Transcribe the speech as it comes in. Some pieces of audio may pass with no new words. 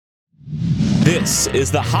This is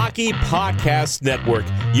the Hockey Podcast Network,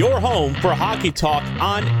 your home for hockey talk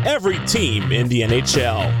on every team in the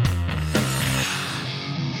NHL.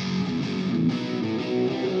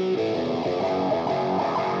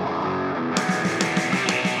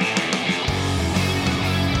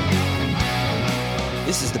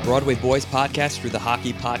 This is the Broadway Boys podcast through the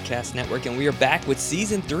Hockey Podcast Network, and we are back with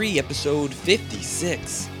Season 3, Episode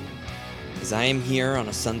 56. As I am here on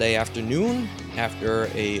a Sunday afternoon after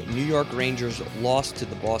a New York Rangers loss to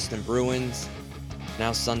the Boston Bruins.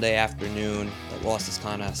 Now Sunday afternoon, the loss is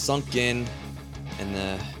kind of sunk in, and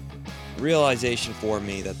the realization for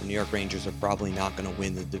me that the New York Rangers are probably not going to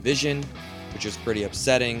win the division, which is pretty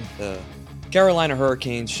upsetting. The Carolina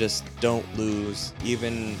Hurricanes just don't lose,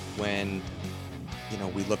 even when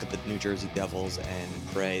we look at the New Jersey Devils and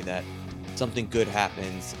pray that something good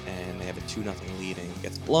happens and they have a 2-0 lead and it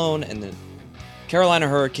gets blown, and the Carolina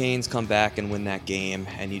Hurricanes come back and win that game,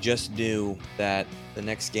 and you just knew that the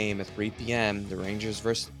next game at 3 p.m., the Rangers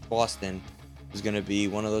versus Boston, was going to be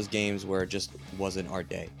one of those games where it just wasn't our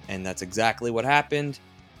day, and that's exactly what happened.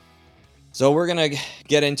 So we're going to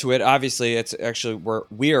get into it. Obviously, it's actually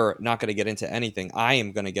we're not going to get into anything. I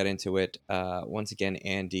am going to get into it. Once again,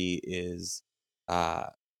 Andy is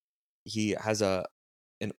he has an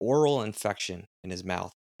oral infection in his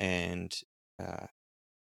mouth, and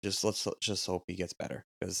let's just hope he gets better,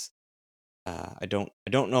 because I don't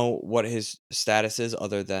know what his status is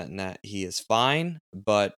other than that he is fine,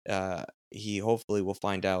 but he hopefully will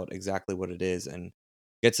find out exactly what it is and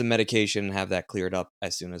get some medication and have that cleared up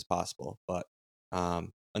as soon as possible. But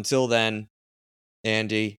until then,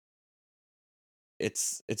 Andy,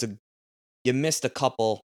 you missed a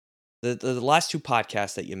couple. The last two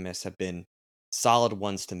podcasts that you missed have been solid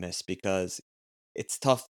ones to miss, because it's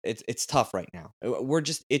tough. It's tough right now. We're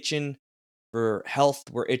just itching for health.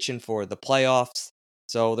 We're itching for the playoffs.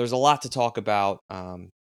 So there's a lot to talk about. All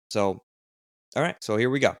right. So here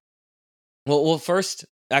we go. Well, first,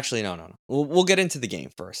 actually, no. We'll get into the game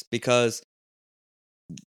first, because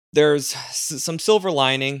there's some silver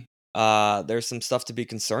lining. There's some stuff to be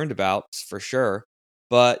concerned about for sure.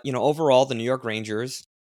 But overall, the New York Rangers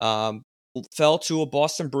fell to a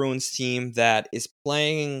Boston Bruins team that is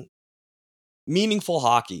playing meaningful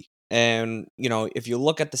hockey. And, if you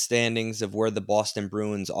look at the standings of where the Boston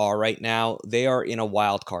Bruins are right now, they are in a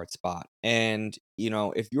wild card spot. And,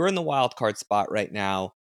 if you're in the wild card spot right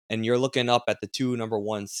now and you're looking up at the two number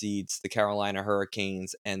one seeds, the Carolina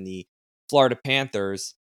Hurricanes and the Florida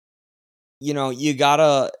Panthers, you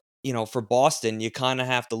gotta, for Boston, you kind of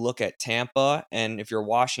have to look at Tampa. And if you're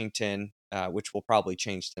Washington, which will probably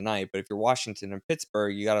change tonight, but if you're Washington and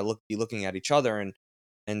Pittsburgh, you got to be looking at each other and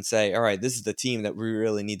say, all right, this is the team that we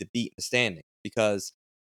really need to beat in the standing, because,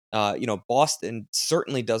 Boston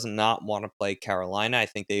certainly does not want to play Carolina. I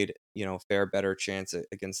think they'd, fare better chance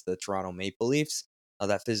against the Toronto Maple Leafs.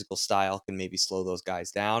 That physical style can maybe slow those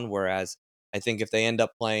guys down. Whereas I think if they end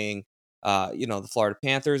up playing, the Florida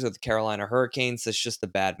Panthers or the Carolina Hurricanes, that's just a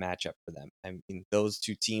bad matchup for them. I mean, those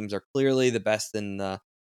two teams are clearly the best in the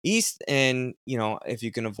East. And, if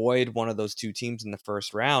you can avoid one of those two teams in the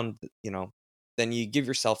first round, then you give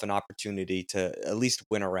yourself an opportunity to at least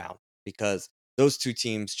win a round, because those two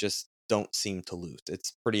teams just don't seem to lose.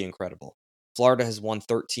 It's pretty incredible. Florida has won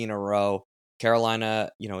 13 in a row. Carolina,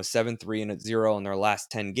 is 7-3-0 in their last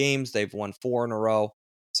 10 games. They've won 4 in a row.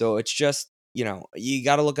 So it's just, you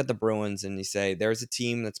got to look at the Bruins and you say, there's a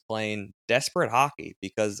team that's playing desperate hockey,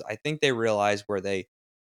 because I think they realize where they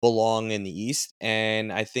belong in the East.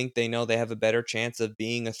 And I think they know they have a better chance of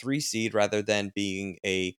being a 3 seed rather than being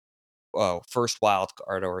a first wild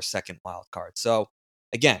card or a second wild card. So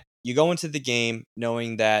again, you go into the game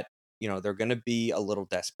knowing that, they're going to be a little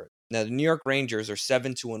desperate. Now, the New York Rangers are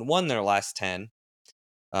 7-2-1 in their last 10.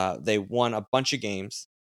 They won a bunch of games.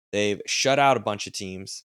 They've shut out a bunch of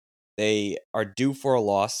teams. They are due for a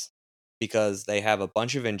loss because they have a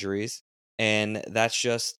bunch of injuries, and that's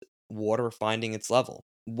just water finding its level.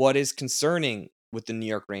 What is concerning with the New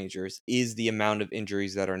York Rangers is the amount of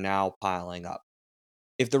injuries that are now piling up.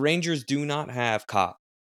 If the Rangers do not have Copp,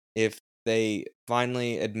 if they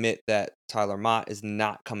finally admit that Tyler Mott is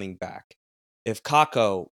not coming back, if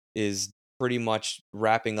Kakko is pretty much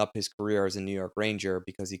wrapping up his career as a New York Ranger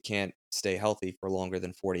because he can't stay healthy for longer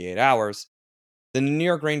than 48 hours, then the New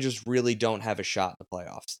York Rangers really don't have a shot in the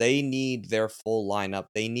playoffs. They need their full lineup.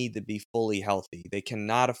 They need to be fully healthy. They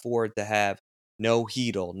cannot afford to have no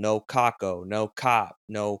Hedel, no Kakko, no Copp,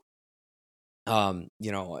 no,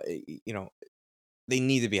 they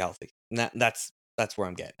need to be healthy. And that's where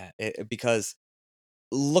I'm getting at. Because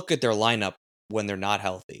look at their lineup when they're not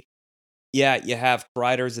healthy. Yeah, you have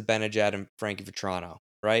Kreider, Zibanejad, and Frankie Vetrano,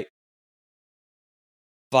 right?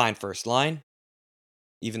 Fine first line,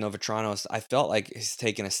 even though Vetrano's, I felt like he's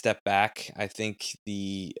taken a step back. I think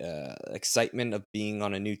the excitement of being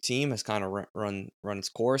on a new team has kind of run its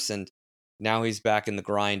course, and now he's back in the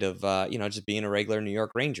grind of just being a regular New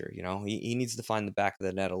York Ranger. He needs to find the back of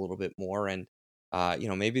the net a little bit more, and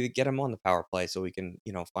maybe get him on the power play so we can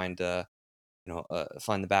find the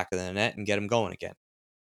back of the net and get him going again.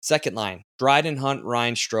 Second line: Dryden, Hunt,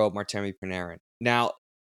 Ryan Strome, Artemi Panarin. Now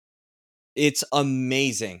it's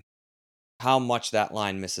amazing how much that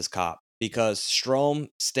line misses Cop, because Strome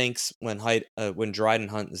stinks when Dryden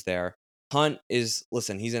Hunt is there. Hunt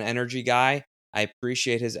listen, he's an energy guy. I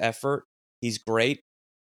appreciate his effort. He's great,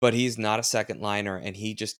 but he's not a second liner, and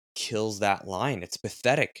he just kills that line. It's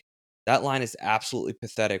pathetic. That line is absolutely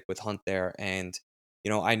pathetic with Hunt there. And,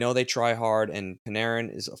 I know they try hard, and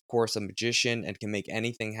Panarin is, of course, a magician and can make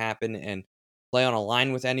anything happen and play on a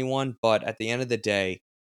line with anyone. But at the end of the day,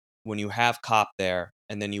 when you have Cop there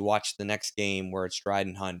and then you watch the next game where it's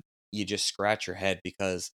Dryden Hunt, you just scratch your head,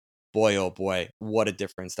 because boy, oh boy, what a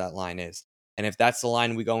difference that line is. And if that's the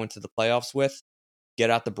line we go into the playoffs with, get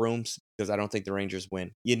out the brooms, because I don't think the Rangers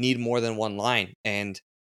win. You need more than one line. And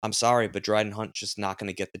I'm sorry, but Dryden Hunt just not going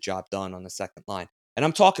to get the job done on the second line. And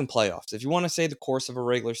I'm talking playoffs. If you want to say the course of a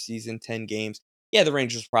regular season, 10 games, yeah, the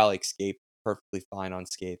Rangers probably escape perfectly fine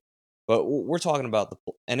unscathed. But we're talking about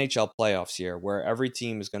the NHL playoffs here, where every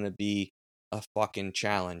team is going to be a fucking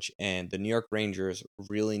challenge. And the New York Rangers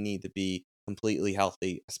really need to be completely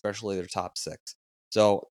healthy, especially their top six.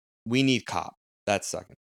 So we need Cop. That's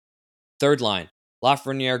second. Third line: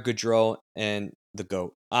 Lafreniere, Gaudreau, and the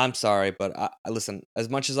GOAT. I'm sorry, but I listen, as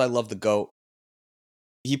much as I love the GOAT,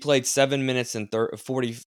 he played 7 minutes and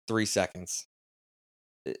 43 seconds.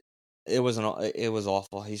 It was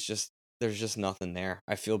awful. There's just nothing there.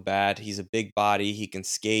 I feel bad. He's a big body. He can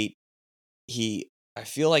skate. I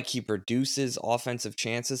feel like he produces offensive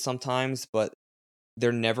chances sometimes, but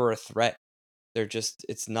they're never a threat.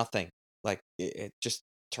 It's nothing. Like, it just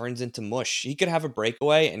turns into mush. He could have a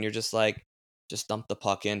breakaway and you're just like, just dump the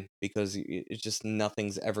puck in, because it's just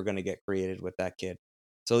nothing's ever going to get created with that kid.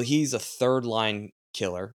 So he's a third line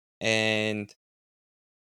killer. And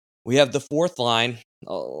we have the fourth line.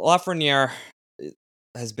 Lafreniere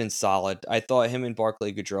has been solid. I thought him and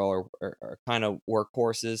Barclay Goodrow are kind of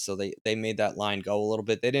workhorses, so they made that line go a little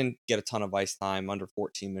bit. They didn't get a ton of ice time, under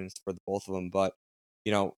 14 minutes for the both of them, but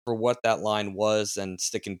for what that line was, and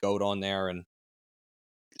sticking GOAT on there, and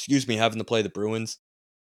having to play the Bruins.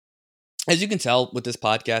 As you can tell with this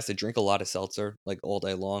podcast, I drink a lot of seltzer like all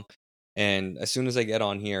day long. And as soon as I get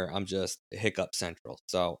on here, I'm just hiccup central.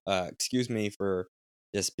 So excuse me for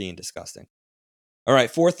just being disgusting. All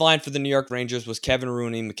right, fourth line for the New York Rangers was Kevin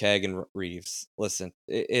Rooney, McKegg, and Reeves. Listen,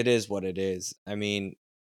 it is what it is. I mean,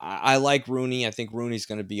 I like Rooney. I think Rooney's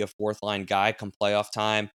going to be a fourth line guy come playoff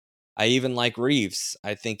time. I even like Reeves.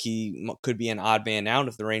 I think he could be an odd man out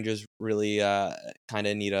if the Rangers really kind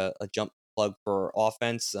of need a jump plug for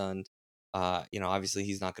offense. And, obviously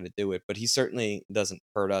he's not going to do it, but he certainly doesn't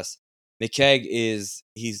hurt us. McKegg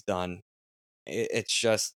he's done. It's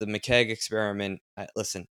just the McKegg experiment.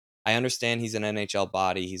 Listen, I understand he's an NHL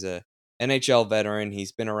body. He's a NHL veteran.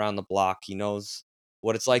 He's been around the block. He knows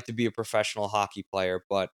what it's like to be a professional hockey player.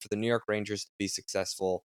 But for the New York Rangers to be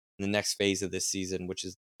successful in the next phase of this season, which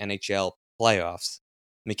is NHL playoffs,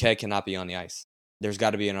 McKegg cannot be on the ice. There's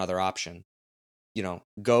got to be another option.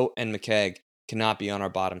 Goat and McKegg cannot be on our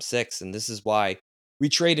bottom six. And this is why we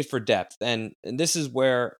traded for depth. And this is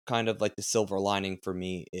where kind of like the silver lining for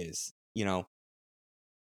me is,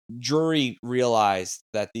 Drury realized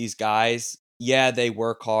that these guys, yeah, they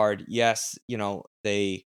work hard. Yes,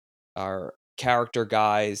 they are character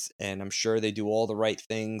guys, and I'm sure they do all the right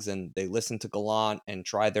things, and they listen to Gallant and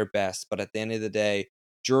try their best. But at the end of the day,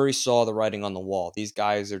 Drury saw the writing on the wall. These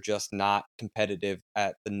guys are just not competitive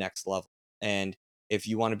at the next level. And if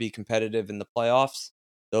you want to be competitive in the playoffs,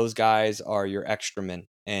 those guys are your extra men.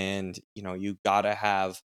 And, you got to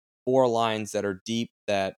have four lines that are deep,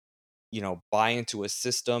 that buy into a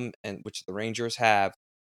system, and which the Rangers have.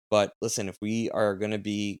 But listen, if we are going to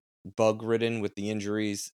be bug ridden with the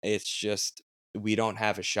injuries, it's just, we don't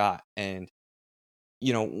have a shot. And,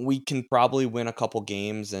 we can probably win a couple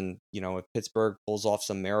games. And, if Pittsburgh pulls off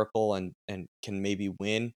some miracle and can maybe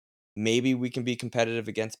win, maybe we can be competitive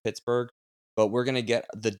against Pittsburgh. But we're going to get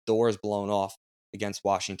the doors blown off against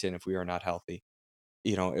Washington if we are not healthy.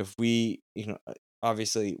 If we,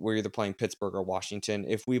 obviously we're either playing Pittsburgh or Washington.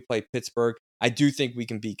 If we play Pittsburgh, I do think we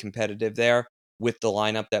can be competitive there with the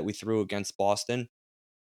lineup that we threw against Boston.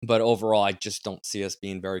 But overall, I just don't see us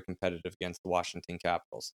being very competitive against the Washington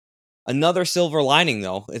Capitals. Another silver lining,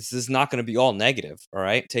 though, this is not going to be all negative. All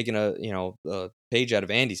right, taking a page out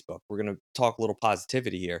of Andy's book, we're going to talk a little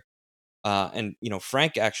positivity here. And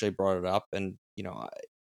Frank actually brought it up, and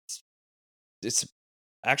it's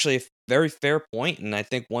actually a very fair point, and I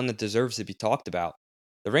think one that deserves to be talked about.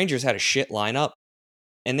 The Rangers had a shit lineup,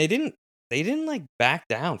 and they didn't like back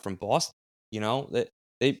down from Boston.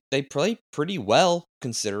 They played pretty well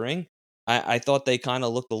considering. I thought they kind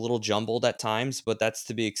of looked a little jumbled at times, but that's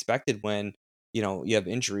to be expected when you have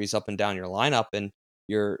injuries up and down your lineup, and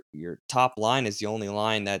your top line is the only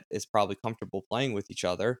line that is probably comfortable playing with each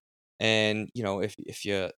other. And if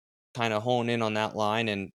you kind of hone in on that line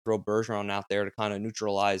and throw Bergeron out there to kind of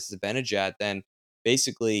neutralize Zibanejad, then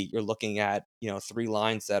basically you're looking at three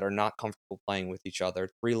lines that are not comfortable playing with each other,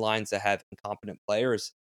 three lines that have incompetent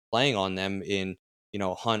players playing on them in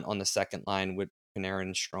Hunt on the second line with Panarin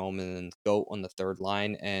and Strome, and then Goat on the third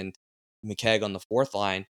line and McKegg on the fourth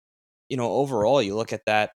line. Overall you look at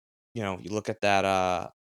that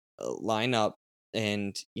lineup,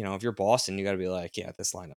 and if you're Boston, you got to be like, yeah,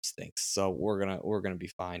 this lineup stinks, so we're gonna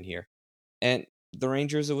be fine here. And the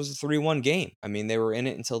Rangers, it was a 3-1 game. I mean, they were in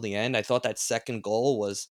it until the end. I thought that second goal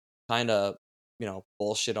was kind of,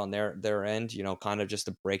 bullshit on their end, kind of just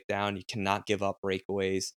a breakdown. You cannot give up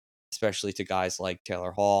breakaways, especially to guys like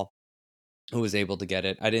Taylor Hall, who was able to get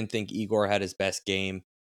it. I didn't think Igor had his best game.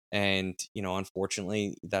 And,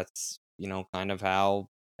 unfortunately, that's, kind of how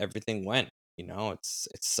everything went. It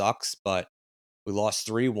sucks, but we lost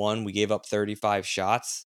 3-1. We gave up 35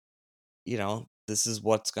 shots. This is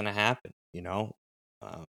what's going to happen.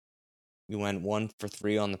 Uh, we went 1 for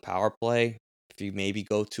 3 on the power play. If you maybe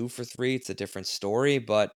go 2 for 3, it's a different story.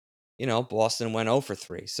 But Boston went 0 for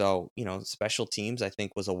 3. So special teams I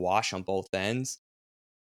think was a wash on both ends.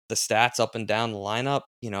 The stats up and down the lineup,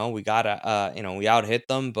 we got we out hit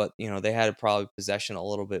them, but they had probably possession a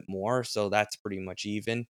little bit more, so that's pretty much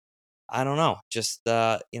even. I don't know, just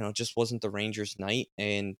just wasn't the Rangers' night,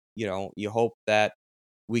 and you hope that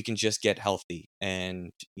we can just get healthy.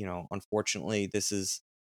 And unfortunately, this is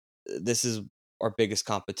our biggest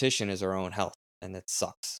competition, is our own health, and it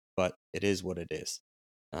sucks, but it is what it is.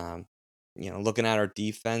 Um, looking at our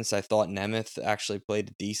defense, I thought Nemeth actually played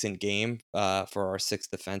a decent game for our sixth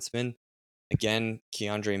defenseman. Again,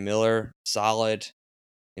 Keandre Miller, solid.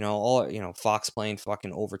 Fox playing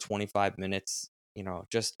fucking over 25 minutes.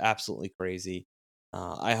 Just absolutely crazy.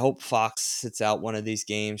 I hope Fox sits out one of these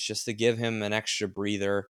games just to give him an extra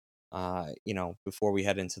breather, before we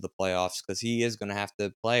head into the playoffs, because he is going to have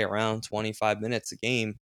to play around 25 minutes a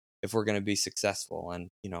game if we're going to be successful. And,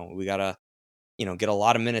 we got to, get a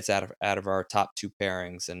lot of minutes out of our top two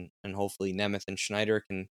pairings, and hopefully Nemeth and Schneider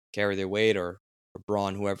can carry their weight, or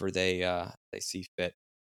Braun, whoever they see fit.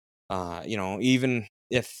 Even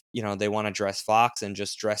if, they want to dress Fox and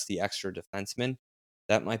just dress the extra defenseman,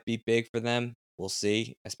 that might be big for them. We'll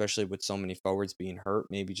see, especially with so many forwards being hurt.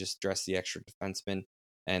 Maybe just dress the extra defenseman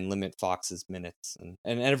and limit Fox's minutes and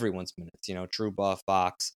everyone's minutes. Trouba,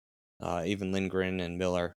 Fox, even Lindgren and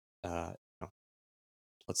Miller.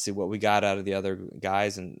 Let's see what we got out of the other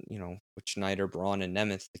guys, and with Schneider, Braun, and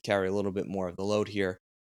Nemeth to carry a little bit more of the load here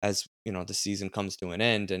as the season comes to an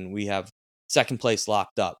end, and we have second place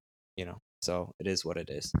locked up. So it is what it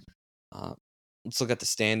is. Let's look at the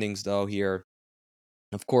standings though here.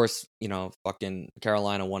 Of course, fucking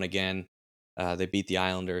Carolina won again. They beat the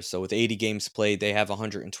Islanders. So with 80 games played, they have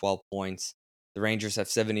 112 points. The Rangers have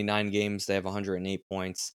 79 games. They have 108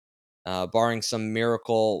 points. Barring some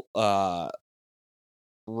miracle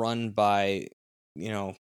run by,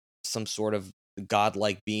 some sort of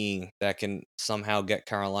godlike being that can somehow get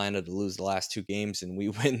Carolina to lose the last two games and we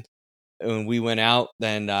win. When we win out,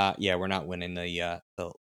 then we're not winning the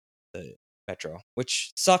Metro,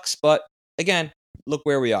 which sucks. But again, look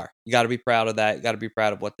where we are. You got to be proud of that. You got to be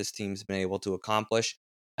proud of what this team's been able to accomplish.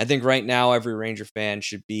 I think right now every Ranger fan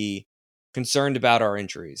should be concerned about our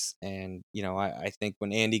injuries. And, I think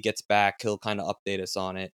when Andy gets back, he'll kind of update us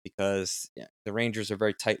on it, because the Rangers are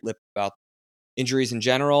very tight-lipped about injuries in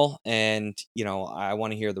general. And, I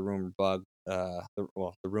want to hear the rumor bug, the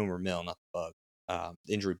rumor mill, not the bug.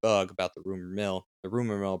 The injury bug about the rumor mill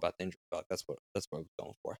about the injury bug. That's what we're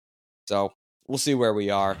going for. So we'll see where we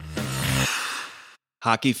are.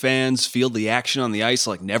 Hockey fans, feel the action on the ice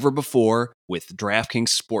like never before with DraftKings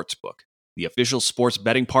Sportsbook, the official sports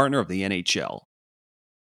betting partner of the NHL.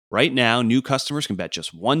 Right now, new customers can bet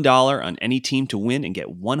just $1 on any team to win and get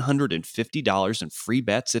 $150 in free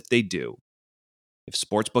bets if they do. If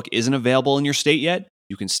Sportsbook isn't available in your state yet,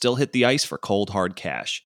 you can still hit the ice for cold hard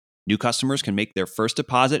cash. New customers can make their first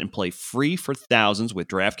deposit and play free for thousands with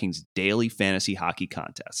DraftKings daily fantasy hockey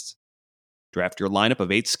contests. Draft your lineup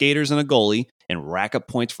of 8 skaters and a goalie and rack up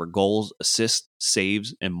points for goals, assists,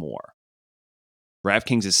 saves, and more.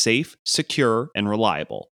 DraftKings is safe, secure, and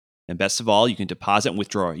reliable. And best of all, you can deposit and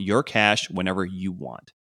withdraw your cash whenever you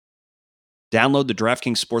want. Download the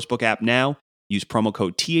DraftKings Sportsbook app now. Use promo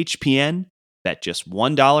code THPN. Bet just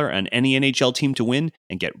 $1 on any NHL team to win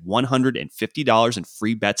and get $150 in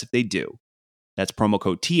free bets if they do. That's promo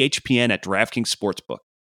code THPN at DraftKings Sportsbook,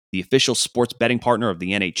 the official sports betting partner of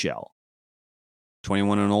the NHL.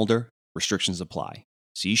 21 and older, restrictions apply.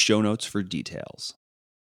 See show notes for details.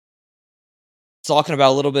 Talking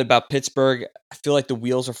about a little bit about Pittsburgh, I feel like the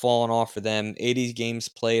wheels are falling off for them. 80 games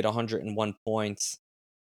played, 101 points.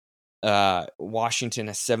 Washington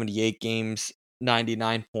has 78 games,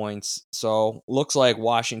 99 points. So looks like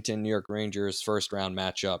Washington, New York Rangers first round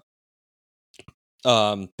matchup.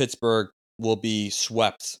 Pittsburgh will be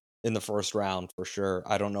swept in the first round for sure.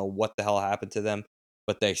 I don't know what the hell happened to them,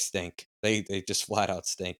 but they stink. They just flat out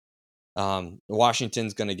stink.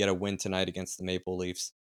 Washington's going to get a win tonight against the Maple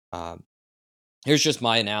Leafs. Here's just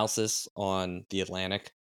my analysis on the Atlantic.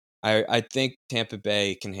 I think Tampa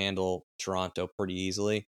Bay can handle Toronto pretty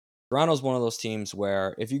easily. Toronto's one of those teams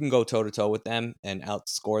where if you can go toe-to-toe with them and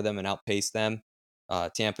outscore them and outpace them,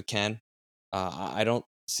 Tampa can. I don't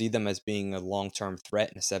see them as being a long-term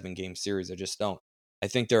threat in a 7-game series. I just don't. I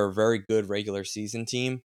think they're a very good regular season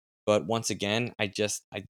team, but once again,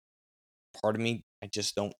 part of me, I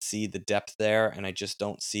just don't see the depth there, and I just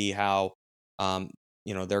don't see how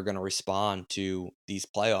they're going to respond to these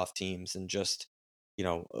playoff teams. And just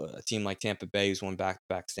a team like Tampa Bay, who's won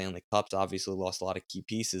back-to-back Stanley Cups, obviously lost a lot of key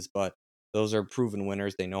pieces, but those are proven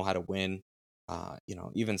winners. They know how to win.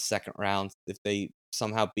 Even second round, if they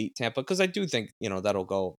somehow beat Tampa, because I do think that'll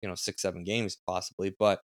go 6-7 games possibly,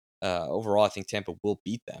 but overall I think Tampa will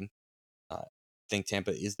beat them. I think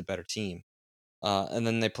Tampa is the better team. And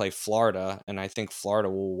then they play Florida, and I think Florida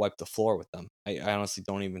will wipe the floor with them. I honestly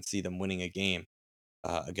don't even see them winning a game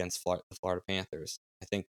against the Florida Panthers.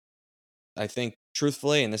 I think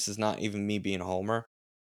truthfully, and this is not even me being a homer,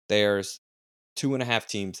 there's 2.5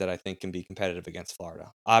 teams that I think can be competitive against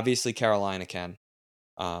Florida. Obviously, Carolina can.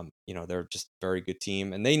 They're just a very good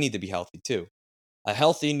team, and they need to be healthy too. A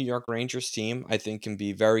healthy New York Rangers team, I think, can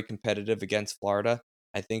be very competitive against Florida.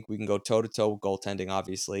 I think we can go toe-to-toe with goaltending,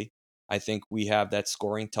 obviously. I think we have that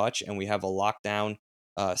scoring touch, and we have a lockdown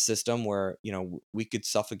system where, we could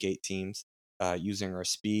suffocate teams using our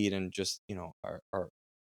speed and just, our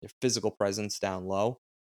physical presence down low.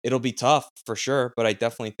 It'll be tough for sure, but I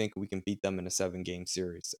definitely think we can beat them in a 7-game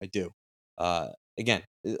series. I do. Again,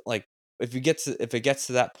 like if it gets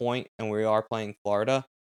to that point and we are playing Florida,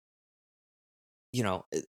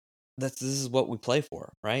 this is what we play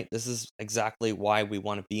for, right? This is exactly why we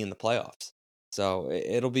want to be in the playoffs. So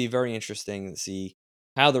it'll be very interesting to see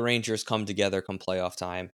how the Rangers come together come playoff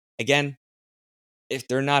time. Again, if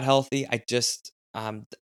they're not healthy, I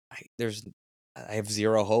have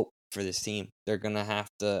zero hope for this team. They're gonna have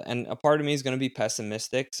to, and a part of me is gonna be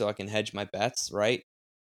pessimistic so I can hedge my bets, right?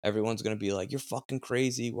 Everyone's gonna be like, "You're fucking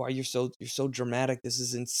crazy. Why you're so dramatic? This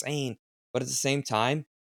is insane." But at the same time,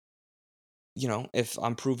 if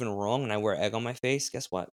I'm proven wrong and I wear egg on my face, guess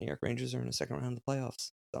what? New York Rangers are in the second round of the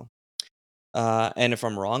playoffs. So, and if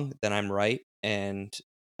I'm wrong, then I'm right, and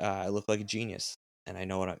I look like a genius, and I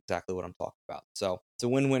know exactly what I'm talking about. So it's a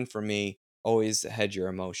win-win for me. Always hedge your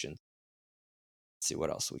emotions. Let's see what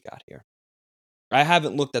else we got here. I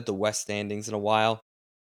haven't looked at the West standings in a while.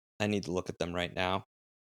 I need to look at them right now.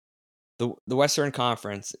 The Western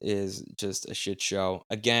Conference is just a shit show.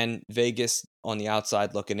 Again, Vegas on the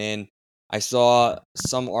outside looking in. I saw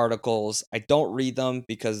some articles. I don't read them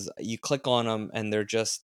because you click on them and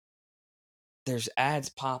there's ads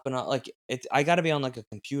popping up. Like I got to be on like a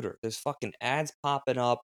computer. There's fucking ads popping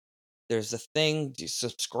up. There's a thing. You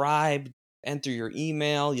subscribe, enter your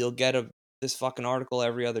email. You'll get this fucking article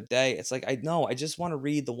every other day. It's like, I just want to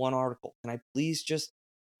read the one article. Can I please just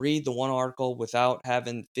read the one article without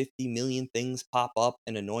having 50 million things pop up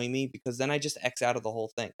and annoy me? Because then I just X out of the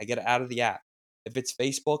whole thing. I get out of the app. If it's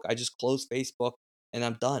Facebook, I just close Facebook and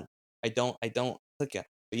I'm done. I don't click it.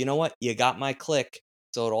 But you know what? You got my click.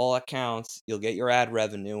 So it all accounts. You'll get your ad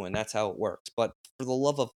revenue, and that's how it works. But for the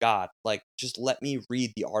love of God, like, just let me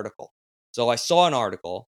read the article. So I saw an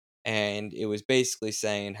article, and it was basically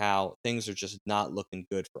saying how things are just not looking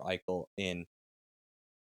good for Eichel in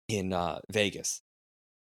Vegas.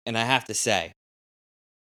 And I have to say,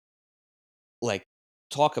 like,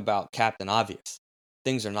 talk about Captain Obvious.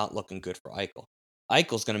 Things are not looking good for Eichel.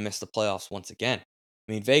 Eichel's going to miss the playoffs once again.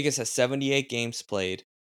 I mean, Vegas has 78 games played.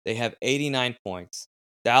 They have 89 points.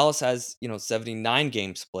 Dallas has, 79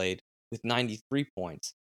 games played with 93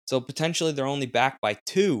 points. So potentially they're only back by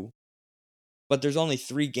 2, but there's only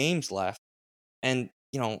 3 games left. And,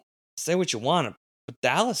 say what you want, but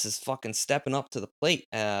Dallas is fucking stepping up to the plate.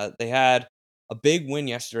 They had a big win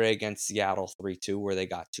yesterday against Seattle 3-2 where they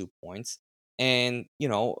got 2 points. And,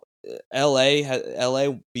 LA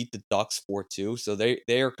beat the Ducks 4-2, so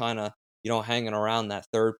they are kind of, hanging around that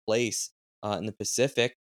third place in the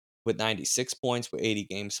Pacific with 96 points with 80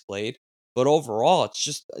 games played. But overall,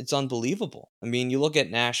 it's unbelievable. I mean, you look at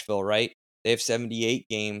Nashville, right? They have 78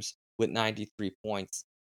 games with 93 points.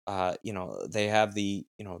 They have the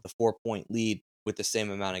 4-point lead with the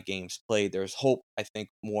same amount of games played. There's hope, I think,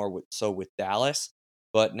 more with Dallas,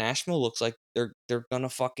 but Nashville looks like they're gonna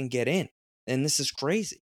fucking get in, and this is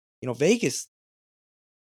crazy. Vegas,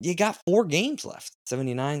 you got 4 games left: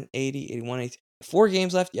 79, 80, 81, 80. 4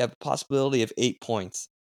 games left. You have a possibility of 8 points.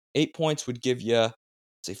 8 points would give you,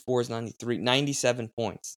 say, 4 is 93, 97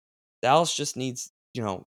 points. Dallas just needs,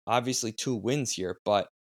 obviously 2 wins here, but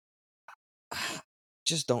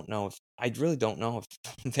just don't know if I really don't know if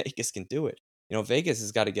Vegas can do it. Vegas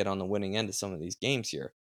has got to get on the winning end of some of these games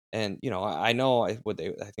here. And I know I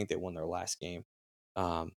think they won their last game.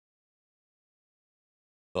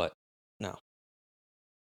 But no.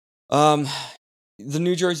 The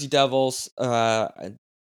New Jersey Devils, I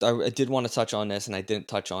did want to touch on this and I didn't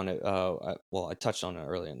touch on it. I touched on it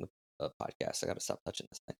earlier in the podcast. I got to stop touching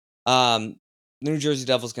this thing. New Jersey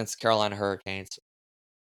Devils against the Carolina Hurricanes.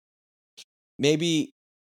 Maybe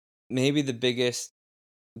the biggest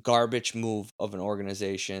garbage move of an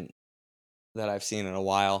organization that I've seen in a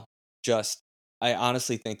while. I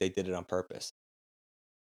honestly think they did it on purpose.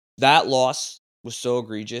 That loss was so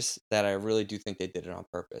egregious that I really do think they did it on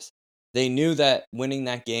purpose. They knew that winning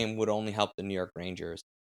that game would only help the New York Rangers.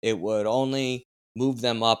 It would only move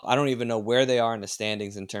them up. I don't even know where they are in the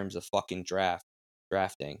standings in terms of fucking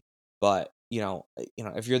drafting. But,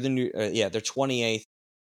 if you're the new they're 28th.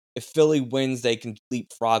 If Philly wins, they can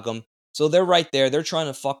leapfrog them. So they're right there. They're trying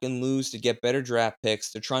to fucking lose to get better draft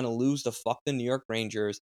picks. They're trying to lose to fuck the New York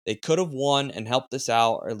Rangers. They could have won and helped us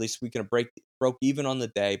out, or at least we could have broke even on the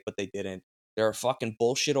day, but they didn't. They're a fucking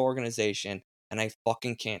bullshit organization, and I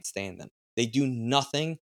fucking can't stand them. They do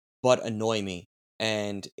nothing but annoy me.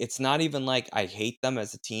 And it's not even like I hate them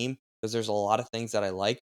as a team, because there's a lot of things that I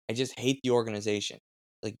like. I just hate the organization.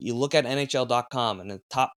 Like, you look at NHL.com, and the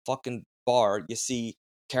top fucking bar, you see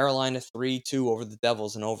Carolina 3-2 over the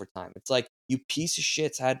Devils in overtime. It's like, you piece of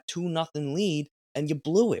shits had 2-0 lead and you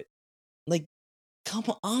blew it. Like, come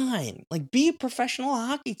on. Like, be a professional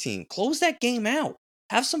hockey team. Close that game out.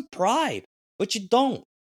 Have some pride. But you don't.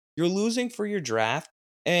 You're losing for your draft,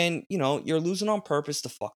 and, you're losing on purpose to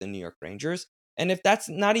fuck the New York Rangers. And if that's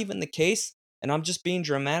not even the case, and I'm just being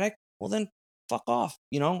dramatic, well then fuck off.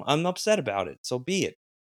 I'm upset about it. So be it.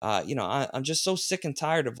 I'm just so sick and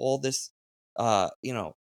tired of all this,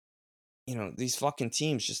 these fucking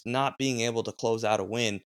teams just not being able to close out a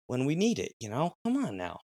win when we need it, Come on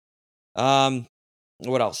now.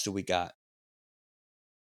 What else do we got?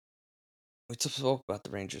 We spoke about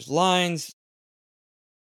the Rangers lines,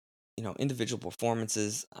 individual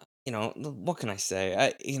performances. What can I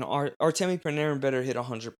say? Artemi Panarin better hit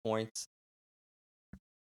 100 points.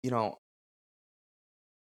 You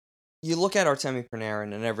look at Artemi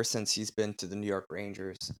Panarin, and ever since he's been to the New York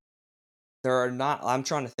Rangers, I'm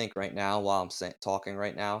trying to think right now while I'm talking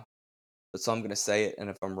right now. But so I'm going to say it, and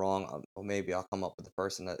if I'm wrong, maybe I'll come up with a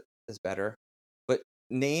person that is better. But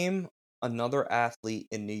name another athlete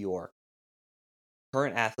in New York,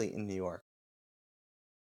 current athlete in New York,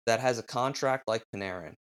 that has a contract like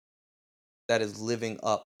Panarin, that is living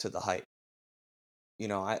up to the hype.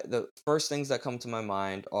 The first things that come to my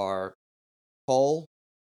mind are Cole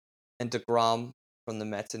and DeGrom from the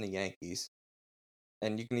Mets and the Yankees.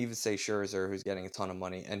 And you can even say Scherzer, who's getting a ton of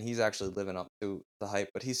money, and he's actually living up to the hype,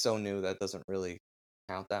 but he's so new that doesn't really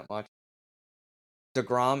count that much.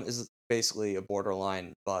 DeGrom is basically a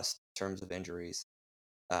borderline bust in terms of injuries.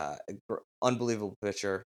 Unbelievable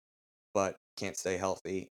pitcher, but can't stay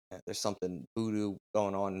healthy. There's something voodoo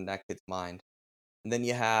going on in that kid's mind. And then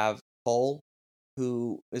you have Cole,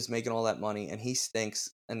 who is making all that money, and he stinks.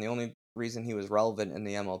 And the only reason he was relevant in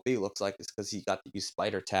the MLB looks like is because he got to use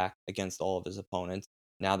spider tack against all of his opponents.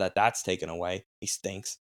 Now that that's taken away, he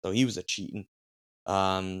stinks. So he was a cheating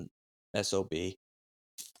SOB.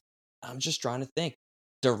 I'm just trying to think.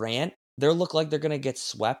 Durant, they look like they're gonna get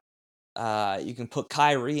swept. You can put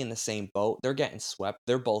Kyrie in the same boat. They're getting swept.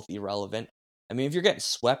 They're both irrelevant. I mean, if you're getting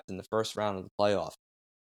swept in the first round of the playoff,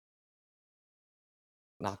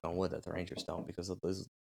 knock on wood that the Rangers don't, because those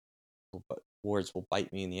words will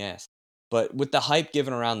bite me in the ass. But with the hype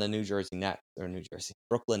given around the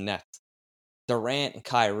Brooklyn Nets, Durant and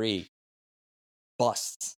Kyrie,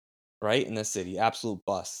 busts, right, in the city, absolute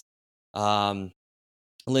busts. Um,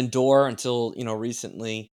 Lindor, until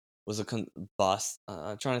recently, was a bust.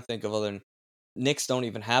 I'm trying to think of other. Knicks don't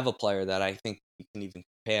even have a player that I think you can even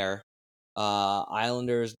compare.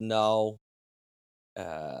 Islanders, no.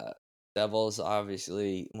 Uh, Devils,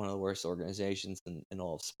 obviously one of the worst organizations in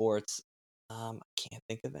all of sports. I can't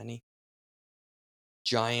think of any.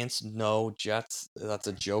 Giants, no. Jets, that's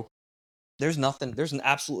a joke. There's nothing. There's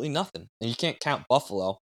absolutely nothing, and you can't count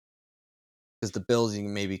Buffalo because the Bills, you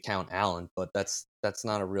can maybe count Allen, but that's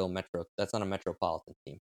not a real metro. That's not a metropolitan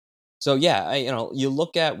team. So yeah, you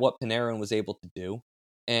look at what Panarin was able to do,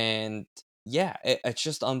 and yeah, it's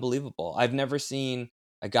just unbelievable. I've never seen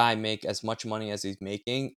a guy make as much money as he's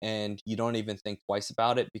making, and you don't even think twice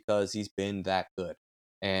about it because he's been that good.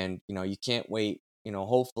 And you can't wait.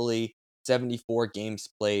 Hopefully, 74 games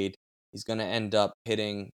played, he's gonna end up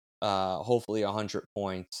hitting hopefully 100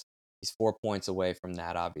 points. He's 4 points away from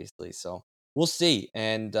that, obviously. So we'll see.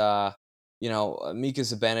 And Mika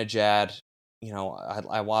Zibanejad,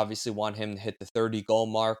 I obviously want him to hit the 30 goal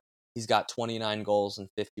mark. He's got 29 goals and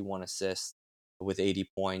 51 assists with 80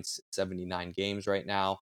 points, 79 games right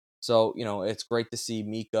now. So, it's great to see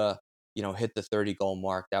Mika, hit the 30 goal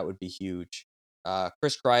mark. That would be huge.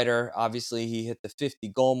 Chris Kreider, obviously, he hit the 50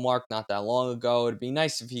 goal mark not that long ago. It'd be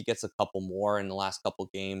nice if he gets a couple more in the last couple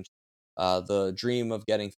games. The dream of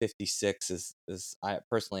getting 56 is I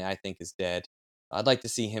think is dead. I'd like to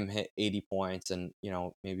see him hit 80 points and,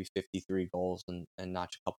 maybe 53 goals and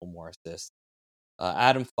notch a couple more assists.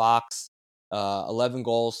 Adam Fox, 11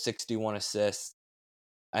 goals, 61 assists.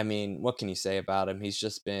 I mean, what can you say about him? He's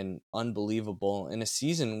just been unbelievable in a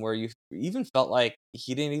season where you even felt like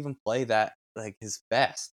he didn't even play that like his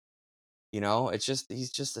best. It's just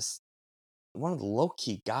he's just one of the low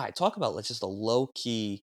key guys. Talk about just a low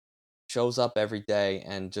key, shows up every day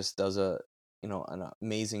and just does an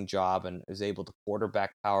amazing job and is able to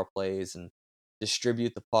quarterback power plays and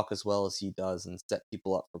distribute the puck as well as he does and set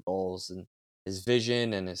people up for goals. And his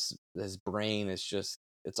vision and his brain is just,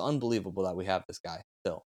 it's unbelievable that we have this guy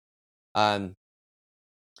still. um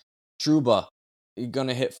Truba, he's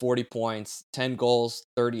gonna hit 40 points, 10 goals,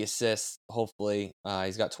 30 assists. Hopefully,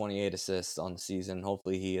 he's got 28 assists on the season.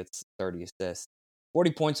 Hopefully, he hits 30 assists,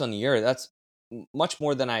 40 points on the year. That's much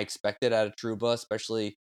more than I expected out of Truba,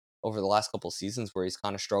 especially over the last couple seasons where he's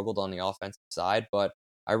kind of struggled on the offensive side. But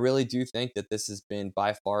I really do think that this has been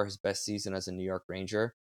by far his best season as a New York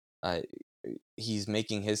Ranger. Uh, he's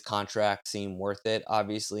making his contract seem worth it.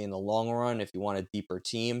 Obviously, in the long run, if you want a deeper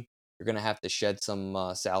team, you're going to have to shed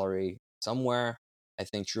some salary somewhere. I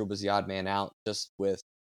think Truba's the odd man out just with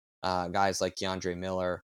guys like Keandre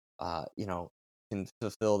Miller, can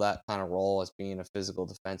fulfill that kind of role as being a physical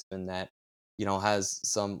defenseman that, has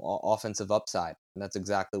some offensive upside. And that's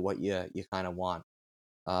exactly what you kind of want.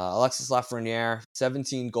 Alexis Lafreniere,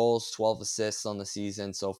 17 goals, 12 assists on the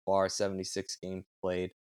season so far, 76 games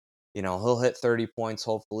played. He'll hit 30 points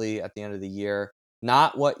hopefully at the end of the year.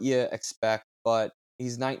 Not what you expect, but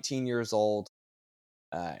he's 19 years old.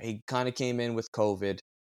 He kind of came in with COVID.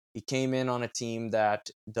 He came in on a team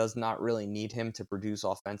that does not really need him to produce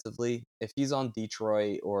offensively. If he's on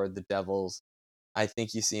Detroit or the Devils, I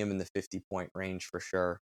think you see him in the 50-point range for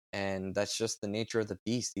sure. And that's just the nature of the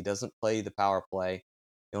beast. He doesn't play the power play.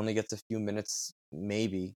 He only gets a few minutes,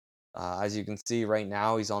 maybe. As you can see right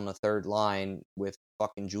now, he's on the third line with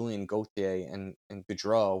fucking Julien Gauthier and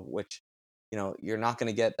Gaudreau, which, you're not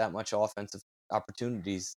going to get that much offensive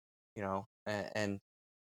opportunities, and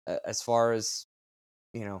as far as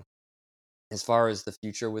you know as far as the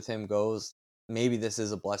future with him goes, maybe this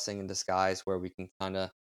is a blessing in disguise where we can kind of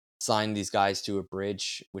sign these guys to a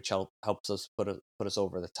bridge, which helps us put us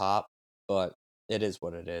over the top. But it is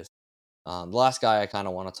what it is. The last guy I kind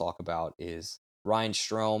of want to talk about is Ryan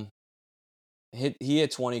Strome. He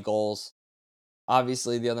had 20 goals.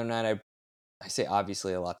 Obviously, the other night I say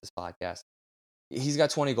obviously a lot this podcast. He's got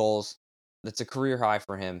 20 goals. That's a career high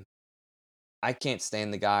for him. I can't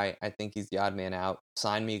stand the guy. I think he's the odd man out.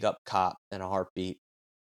 Sign me up cop in a heartbeat.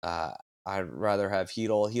 Uh, I'd rather have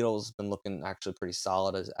Hedel. Hedel's been looking actually pretty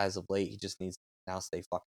solid as of late. He just needs to now stay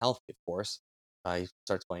fucking healthy, of course. He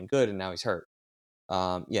starts playing good, and now he's hurt.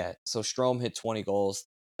 Yeah, so Strome hit 20 goals.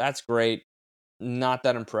 That's great. Not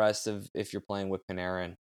that impressive if you're playing with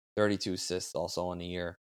Panarin. 32 assists also on the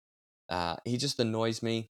year. He just annoys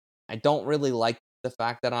me. I don't really like the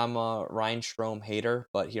fact that I'm a Ryan Strome hater,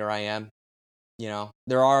 but here I am.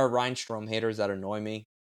 There are Ryan Strome haters that annoy me.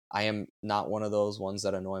 I am not one of those ones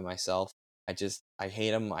that annoy myself. I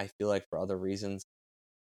hate him. I feel like for other reasons,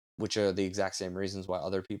 which are the exact same reasons why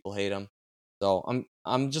other people hate him. So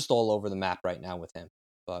I'm just all over the map right now with him.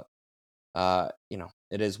 But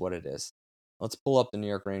it is what it is. Let's pull up the New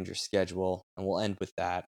York Rangers schedule, and we'll end with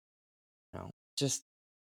that.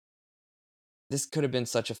 This could have been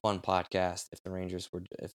such a fun podcast if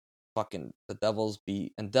fucking the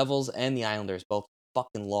Devils and the Islanders both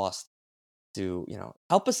fucking lost to,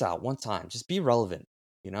 help us out one time. Just be relevant,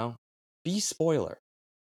 be spoiler.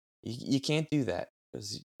 You can't do that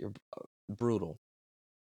because you're brutal.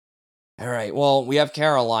 All right, well, we have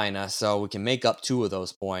Carolina, so we can make up 2 of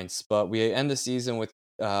those points, but we end the season with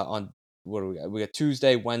on what do we got? We got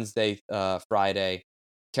Tuesday, Wednesday, Friday,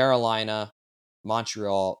 Carolina,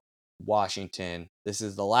 Montreal, Washington. This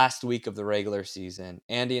is the last week of the regular season.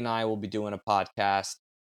 Andy and I will be doing a podcast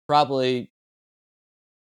probably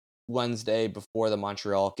Wednesday before the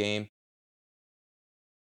Montreal game.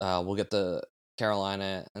 We'll get the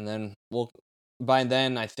Carolina, and then by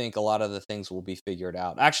then I think a lot of the things will be figured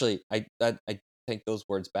out. Actually, I take those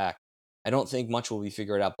words back. I don't think much will be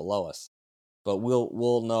figured out below us, but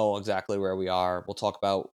we'll know exactly where we are. We'll talk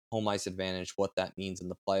about home ice advantage, what that means in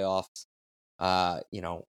the playoffs.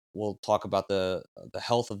 We'll talk about the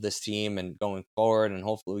health of this team and going forward, and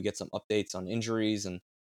hopefully we get some updates on injuries, and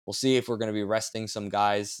we'll see if we're going to be resting some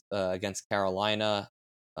guys against Carolina,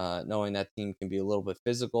 knowing that team can be a little bit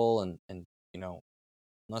physical, and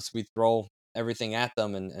unless we throw everything at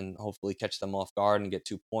them and hopefully catch them off guard and get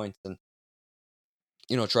 2 points and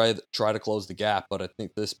try to close the gap. But I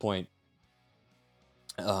think at this point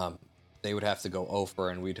they would have to go over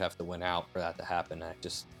and we'd have to win out for that to happen. I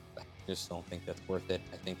just don't think that's worth it.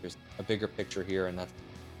 I think there's a bigger picture here, and that's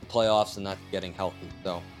the playoffs and that's getting healthy.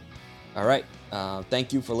 So all right,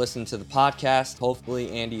 thank you for listening to the podcast.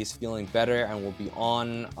 Hopefully Andy is feeling better and will be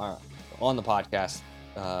on the podcast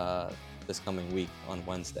this coming week on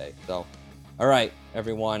Wednesday. So all right,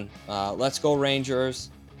 everyone, let's go Rangers.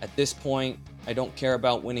 At this point, I don't care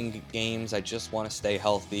about winning games. I just want to stay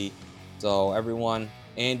healthy. So everyone,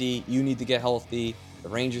 Andy, you need to get healthy. The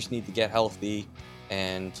Rangers need to get healthy.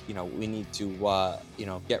 And, we need to,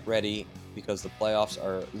 get ready because the playoffs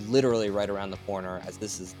are literally right around the corner, as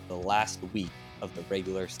this is the last week of the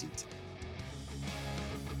regular season.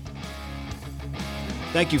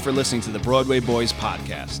 Thank you for listening to the Broadway Boys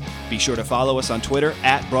podcast. Be sure to follow us on Twitter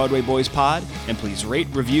 @BroadwayBoysPod, and please rate,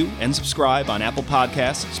 review, and subscribe on Apple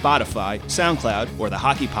Podcasts, Spotify, SoundCloud, or the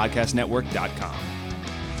HockeyPodcastNetwork.com.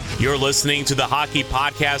 You're listening to the Hockey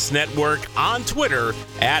Podcast Network on Twitter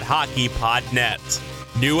 @HockeyPodNet.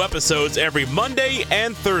 New episodes every Monday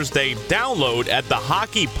and Thursday. Download at the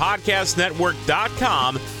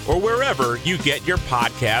HockeyPodcastNetwork.com or wherever you get your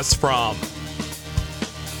podcasts from.